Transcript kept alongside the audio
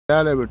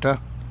चले बेटा।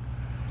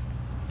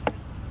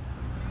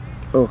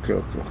 Okay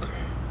okay okay.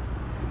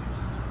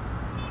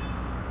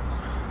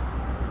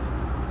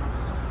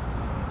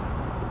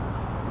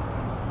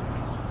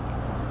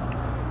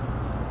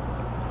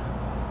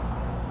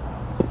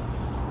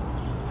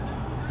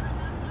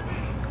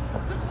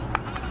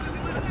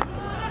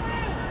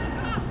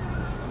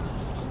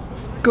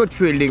 Good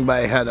fielding by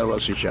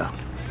WASI SHAH.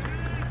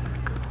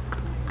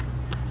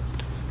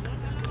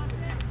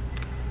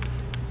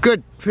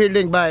 Good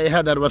fielding by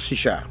WASI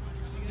SHAH.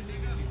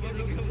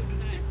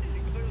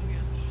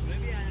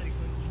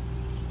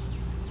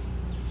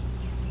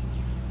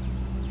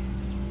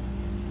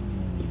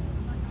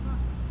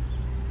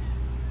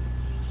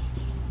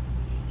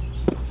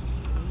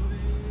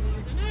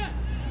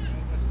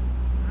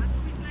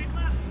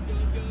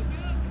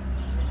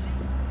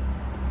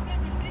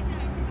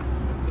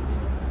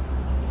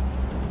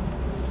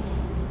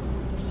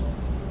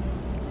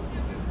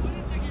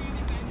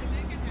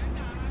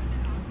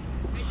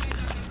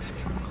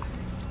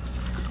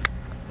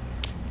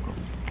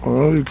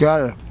 और क्या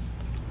है?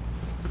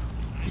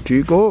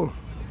 ठीक हो?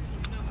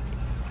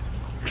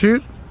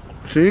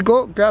 ठीक हो?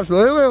 क्या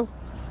सोए हुए हो?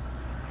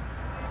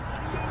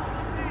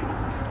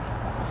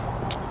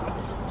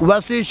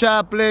 WASI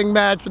SHAH playing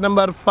match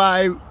number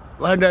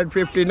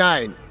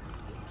 559.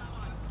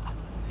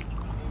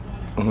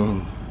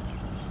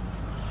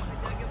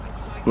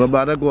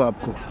 मुबारक हो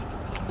आपको।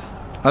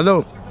 हेलो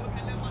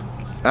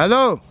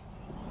हेलो,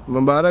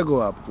 मुबारक हो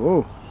आपको,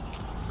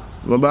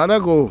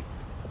 मुबारक हो।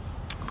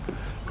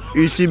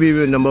 ECB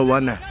में नंबर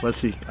 1 है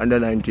WASI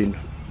अंडर-19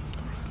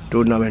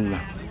 टूर्नामेंट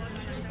में।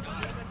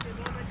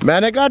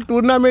 मैंने कहा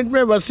टूर्नामेंट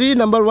में WASI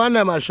नंबर 1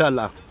 है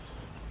माशाल्लाह।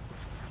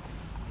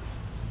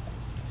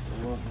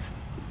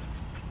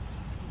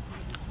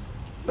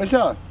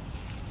 अच्छा,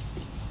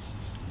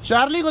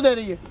 चार्ली को दे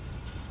रही है।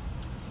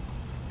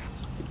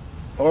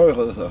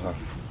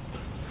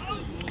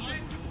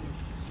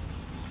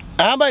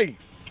 हाँ भाई,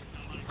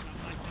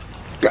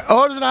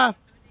 और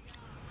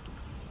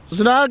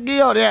सुना की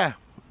हो रहा है?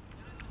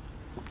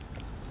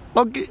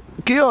 और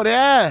की हो रहा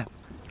है?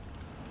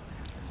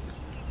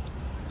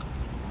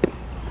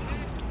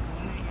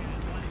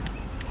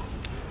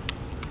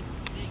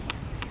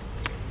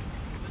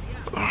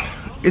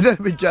 इधर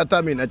भी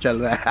चौथा महीना चल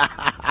रहा है।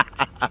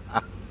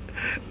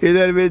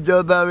 इधर भी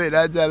चौथा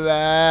महीना चल रहा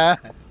है।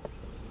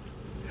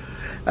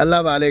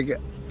 अल्लाह वाले के,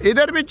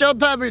 इधर भी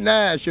चौथा महीना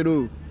है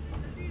शुरू।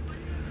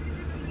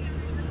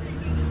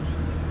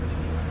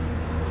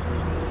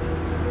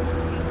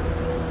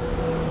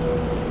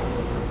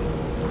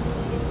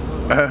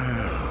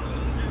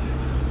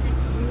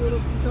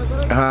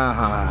 हाँ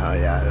हाँ हाँ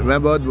यार,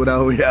 मैं बहुत बुरा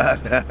हूँ यार।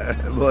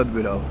 बहुत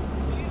बुरा हूँ,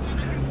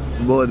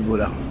 बहुत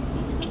बुरा।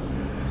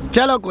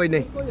 चलो कोई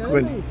नहीं,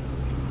 कोई नहीं,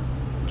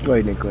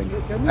 कोई नहीं, कोई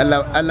नहीं। अल्लाह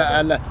अल्लाह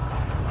अल्लाह,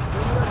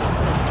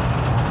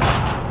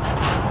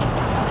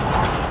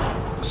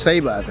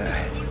 सही बात है।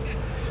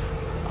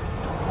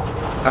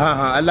 हाँ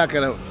हाँ,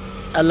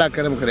 अल्लाह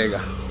करम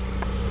करेगा।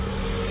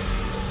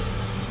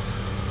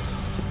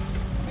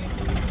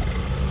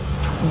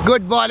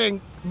 Good bowling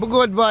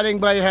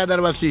by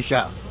WASI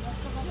SHAH.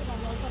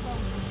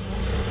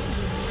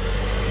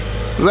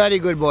 Very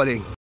good bowling.